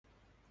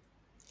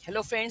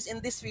Hello friends,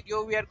 in this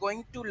video we are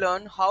going to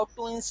learn how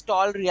to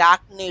install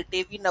React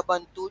Native in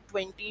Ubuntu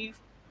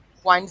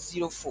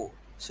 20.04.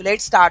 So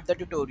let's start the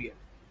tutorial.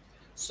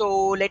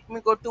 So let me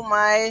go to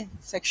my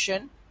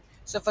section.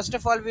 So first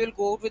of all we will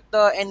go with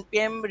the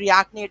npm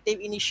React Native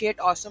initiate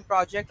awesome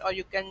project, or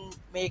you can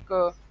make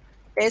a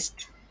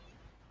test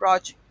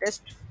React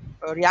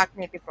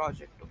Native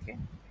project. Okay,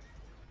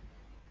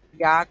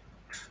 React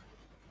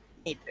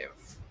Native.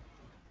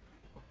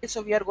 Okay,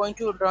 so we are going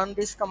to run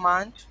this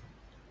command.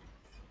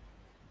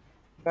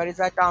 There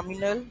is a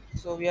terminal,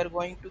 so we are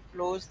going to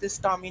close this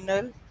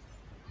terminal.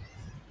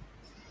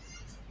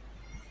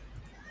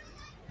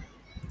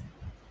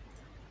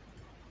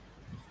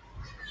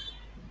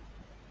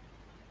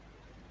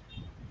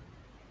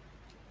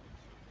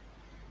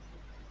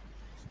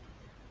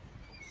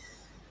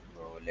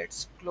 So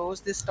let's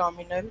close this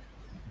terminal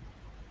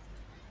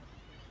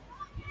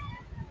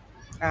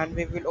and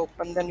we will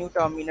open the new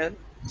terminal.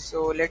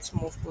 So let's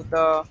move to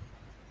the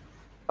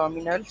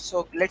terminal.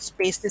 So let's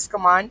paste this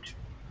command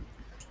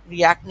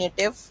React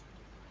Native.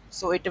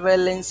 So it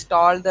will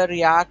install the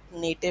React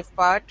Native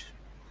part.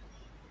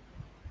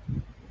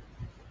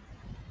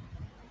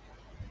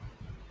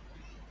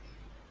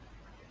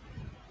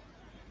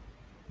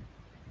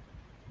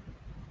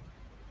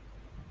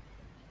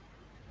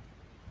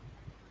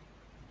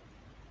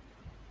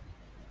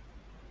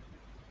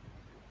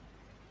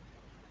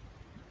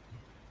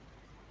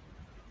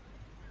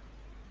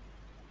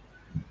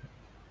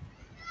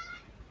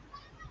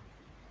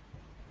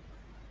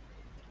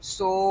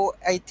 So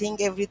I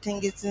think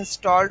everything is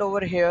installed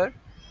over here.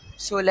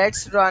 So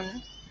let's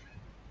run,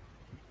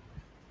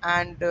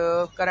 and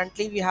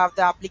currently we have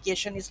the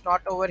application is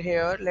not over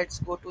here. Let's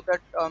go to the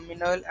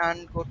terminal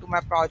and go to my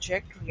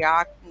project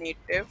React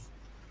Native.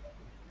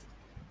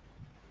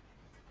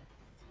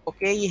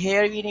 Okay,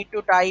 here we need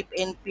to type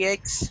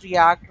npx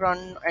react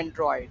run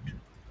android.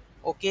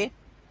 Okay,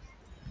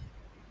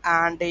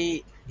 and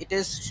it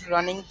is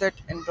running that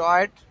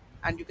android,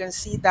 and you can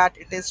see that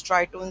it is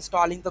try to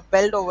installing the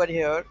build over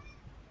here.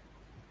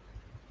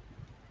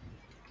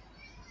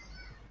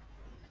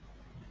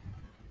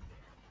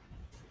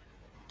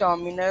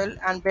 Terminal,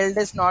 and build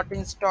is not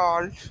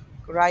installed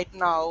right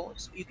now.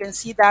 So you can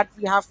see that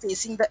we have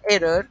facing the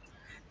error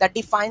that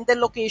define the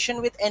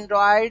location with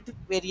android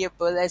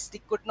variable as they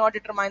could not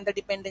determine the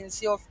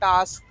dependency of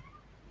task,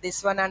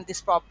 this one and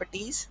this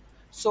properties.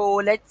 So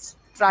let's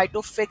try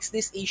to fix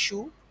this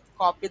issue.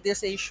 Copy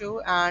this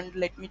issue and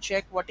let me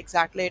check what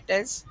exactly it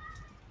is.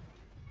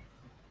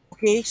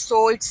 Okay,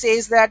 so it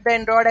says that the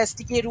Android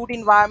SDK root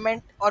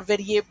environment or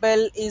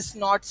variable is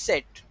not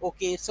set.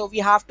 Okay, so we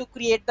have to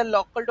create the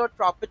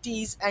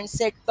local.properties and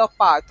set the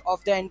path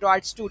of the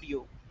Android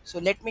Studio. So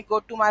let me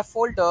go to my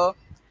folder,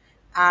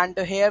 and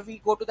here we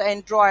go to the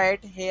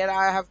Android. Here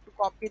I have to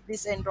copy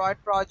this Android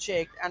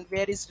project, and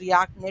where is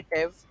React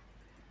Native?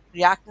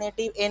 React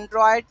Native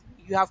Android,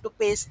 you have to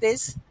paste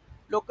this.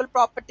 Local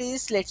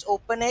properties, let's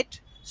open it.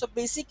 So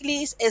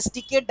basically it's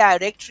SDK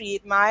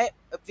directory my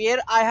where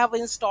I have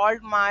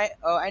installed my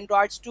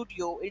Android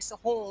Studio. It's a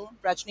home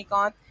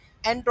Rajnikant,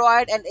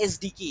 Android and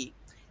SDK.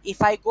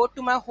 If I go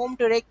to my home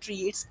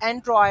directory, it's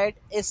Android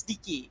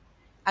SDK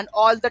and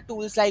all the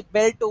tools like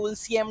build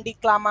tools, CMD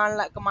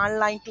command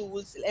line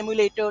tools,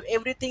 emulator,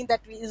 everything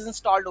that is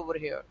installed over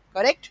here.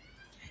 Correct?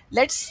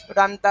 Let's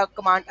run the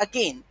command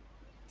again.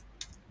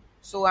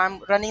 So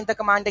I'm running the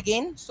command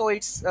again, so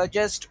it's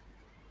just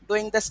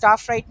doing the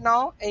stuff right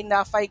now. And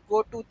if I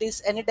go to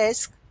this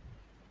AnyDesk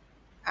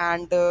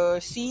and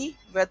see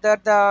whether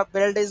the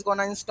build is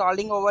gonna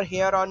installing over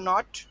here or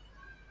not.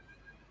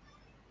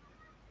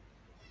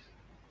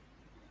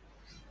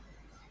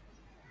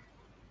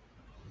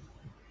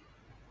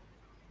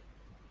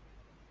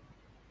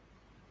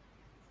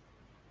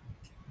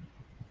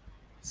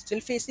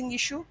 Still facing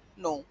issue?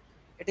 No,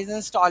 it is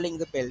installing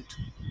the build.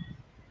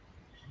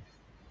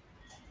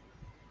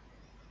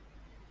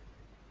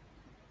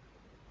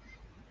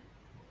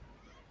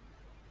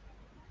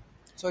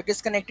 So it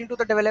is connecting to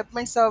the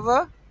development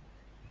server,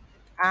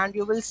 and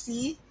you will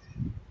see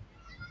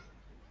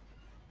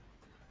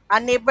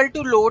unable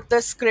to load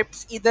the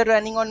scripts either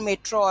running on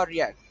Metro or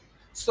React.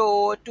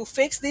 So to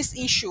fix this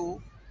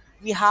issue,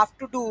 we have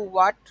to do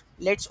what?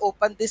 Let's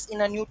open this in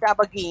a new tab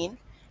again,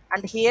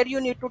 and here you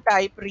need to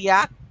type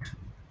React.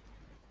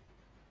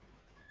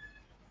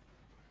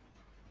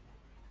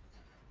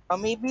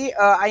 Maybe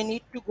I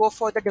need to go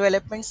for the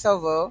development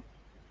server.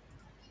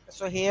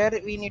 So here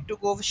we need to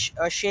go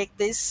shake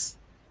this,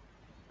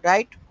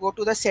 right? Go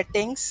to the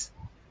settings,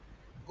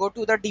 go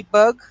to the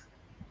debug.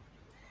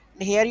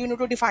 Here you need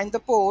to define the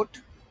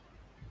port.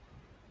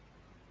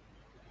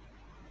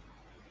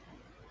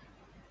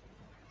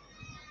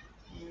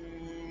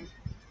 Mm,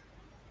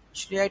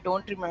 Actually, I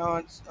don't remember.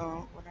 It's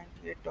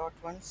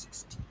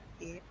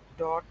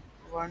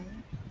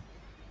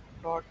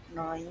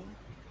 198.168.1.9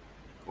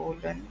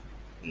 colon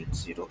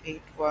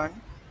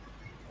 8081.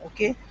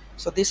 Okay,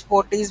 so this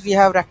port is we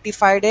have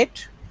rectified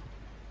it.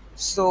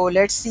 So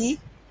let's see,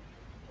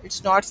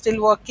 it's not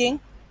still working.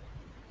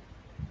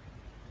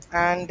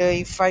 And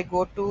if I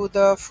go to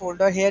the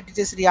folder here, it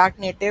is React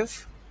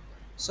Native,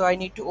 so I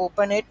need to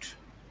open it.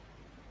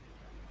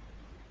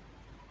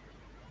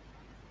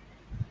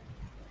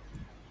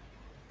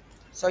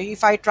 So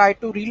if I try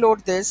to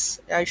reload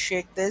this, I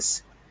shake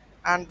this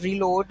and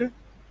reload,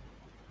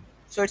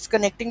 so it's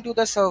connecting to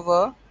the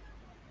server,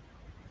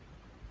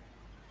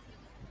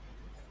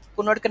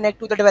 could not connect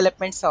to the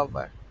development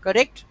server,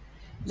 correct?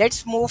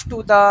 Let's move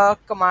to the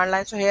command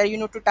line. So here you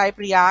need to type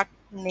React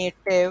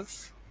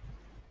Native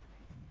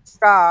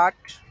start.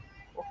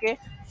 Okay,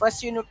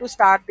 first you need to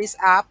start this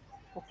app.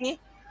 Okay,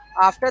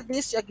 after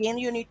this again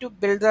you need to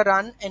build the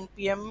run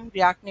npm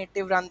React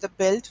Native run the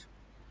build.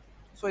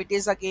 So it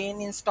is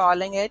again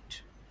installing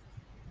it.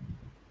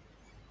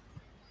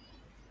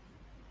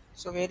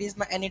 So where is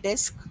my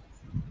AnyDesk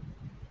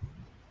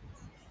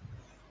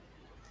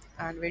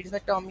and where is my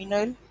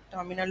terminal?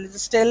 Terminal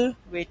is still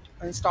wait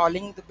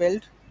installing the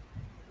build.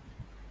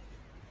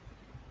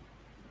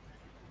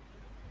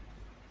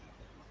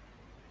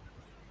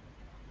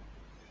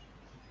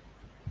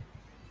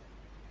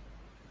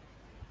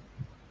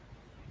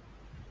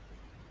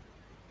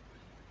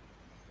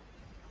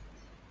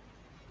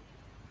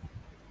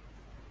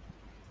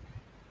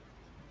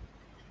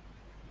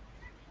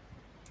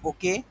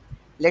 Okay,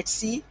 let's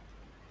see.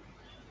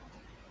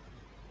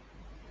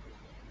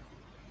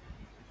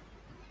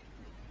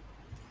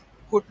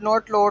 Could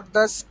not load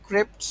the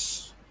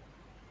scripts.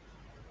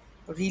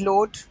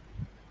 Reload.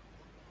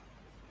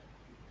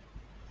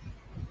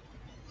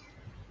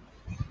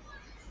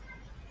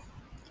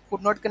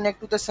 Could not connect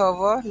to the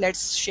server.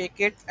 Let's shake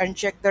it and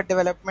check the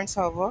development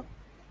server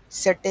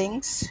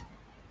settings.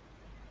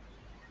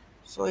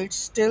 So it's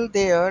still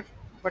there,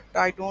 but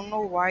I don't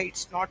know why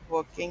it's not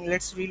working.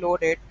 Let's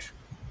reload it.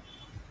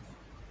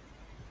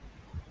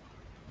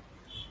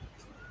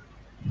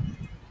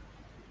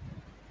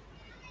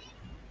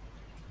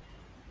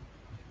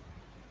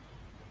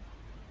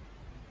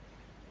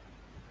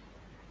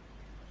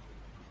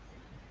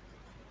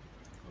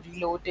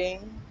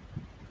 Reloading.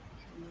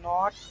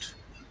 Not.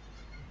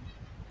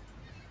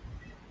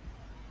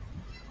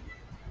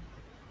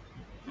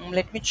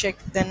 Let me check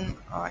then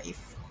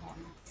if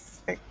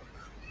config.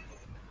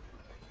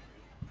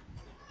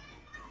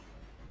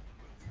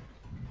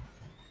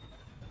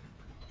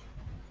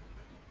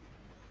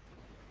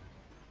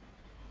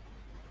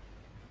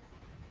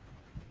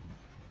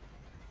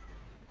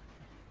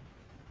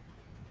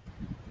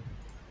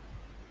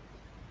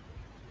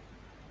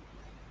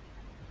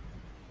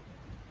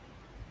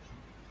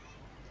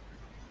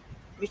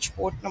 Which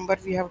port number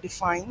we have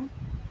defined.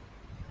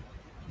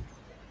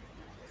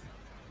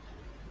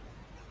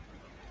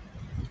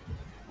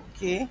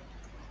 Okay,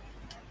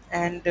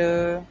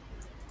 and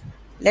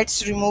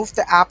let's remove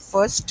the app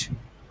first.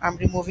 I'm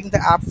removing the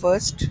app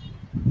first.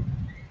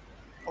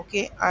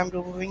 Okay, I'm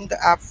removing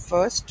the app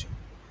first.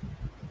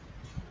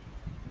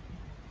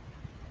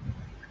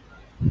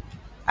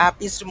 App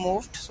is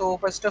removed. So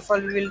first of all,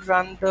 we will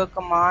run the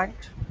command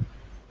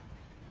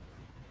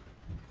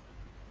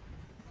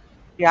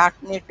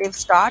React Native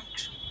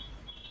start.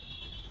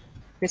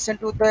 Listen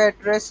to the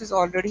address is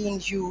already in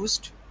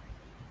used.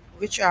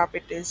 Which app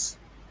it is?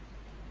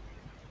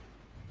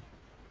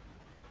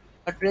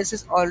 Address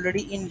is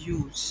already in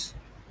use.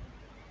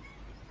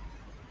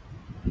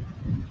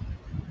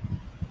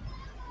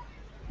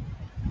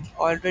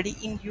 Already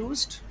in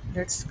used.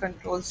 Let's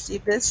control C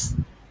this.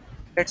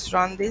 Let's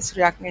run this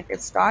React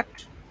Native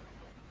start.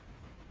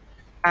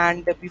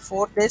 And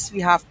before this,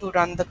 we have to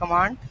run the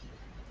command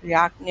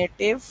React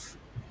Native.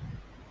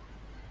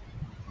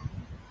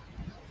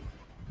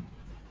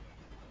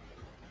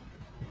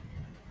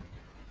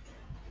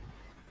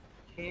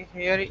 Okay,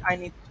 here I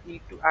need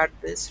to add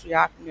this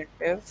React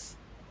Native.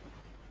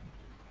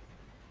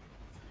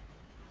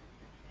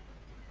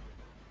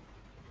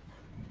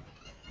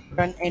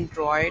 Run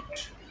Android.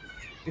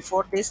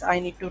 Before this, I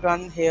need to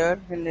run here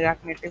in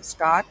React Native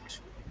start.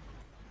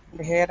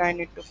 And here I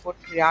need to put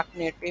React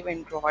Native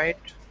Android.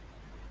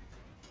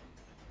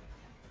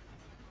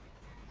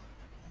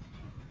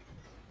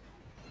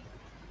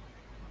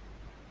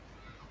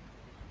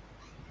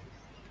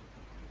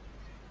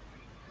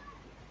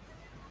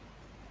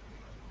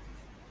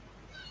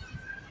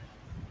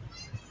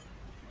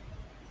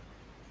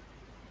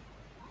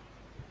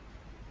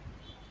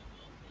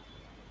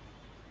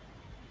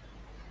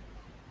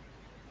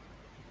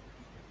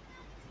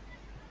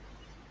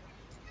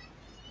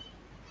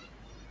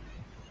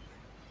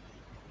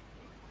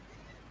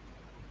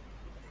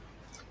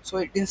 So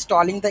it's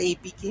installing the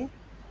APK.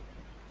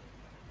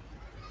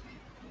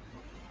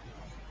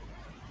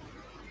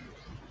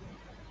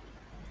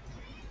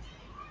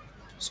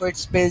 So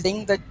it's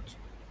building the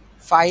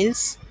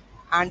files,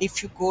 and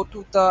if you go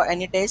to the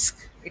AnyDesk,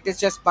 it is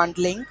just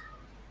bundling,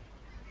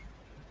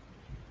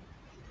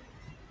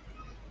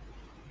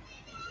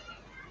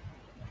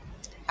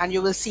 and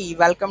you will see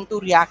welcome to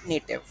React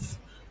Native,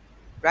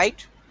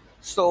 right?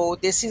 So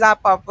this is our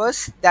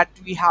purpose, that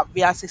we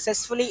are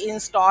successfully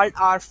installed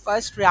our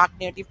first React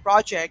Native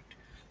project.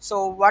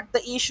 So what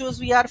the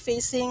issues we are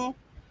facing?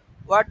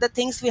 what the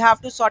things we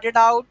have to sort it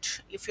out.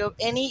 If you have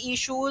any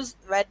issues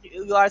when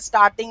you are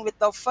starting with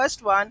the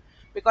first one,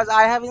 because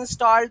I have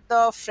installed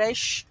the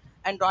fresh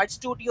Android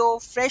Studio,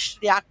 fresh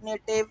React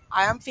Native,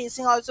 I am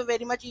facing also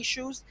very much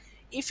issues.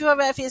 If you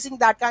are facing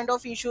that kind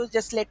of issues,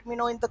 just let me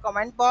know in the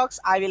comment box.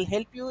 I will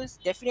help you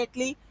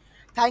definitely.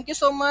 Thank you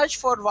so much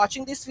for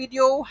watching this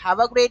video. Have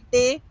a great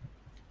day.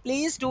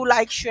 Please do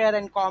like, share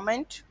and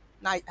comment.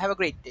 Have a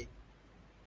great day.